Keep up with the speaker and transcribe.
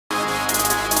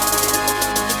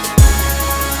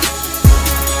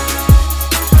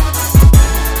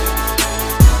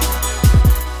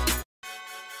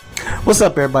What's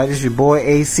up, everybody? This is your boy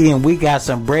AC, and we got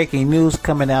some breaking news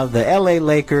coming out of the LA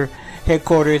Laker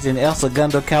headquarters in El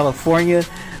Segundo, California.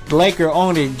 The Laker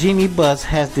owner Jeannie Buss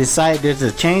has decided there's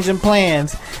a change in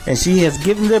plans, and she has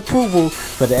given the approval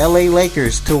for the LA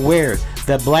Lakers to wear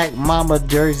the black Mamba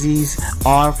jerseys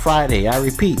on Friday. I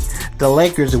repeat, the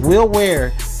Lakers will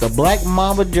wear the black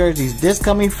Mamba jerseys this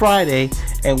coming Friday,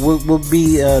 and will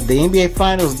be the NBA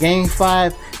Finals Game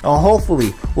 5, and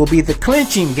hopefully will be the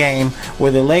clinching game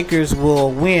where the Lakers will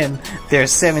win their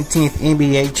 17th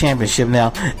NBA championship.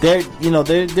 Now,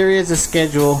 there is a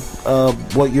schedule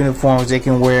of what uniforms they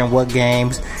can wear in what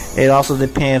games. It also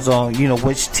depends on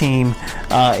which team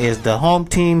is the home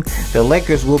team. The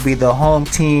Lakers will be the home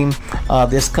team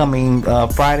this coming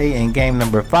Friday in game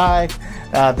number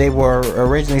 5. They were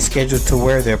originally scheduled to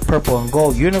wear their purple and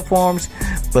gold uniforms,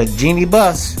 but Jeannie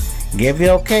Buss gave the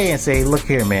okay and say, look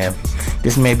here, man,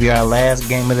 this may be our last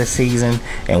game of the season,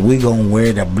 and we're gonna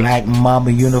wear the black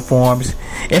Mamba uniforms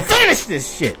and finish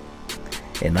this shit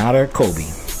in honor of Kobe.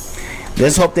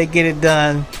 Let's hope they get it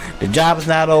done. The job is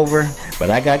not over, but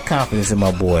I got confidence in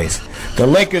my boys. The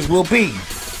Lakers will be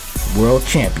world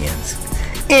champions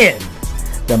in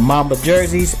the Mamba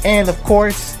jerseys. And of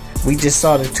course, we just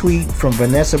saw the tweet from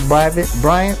Vanessa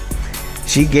Bryant.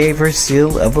 She gave her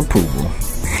seal of approval.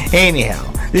 Anyhow,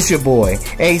 this is your boy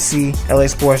AC, LA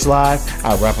Sports Live.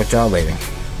 I'll wrap with y'all later.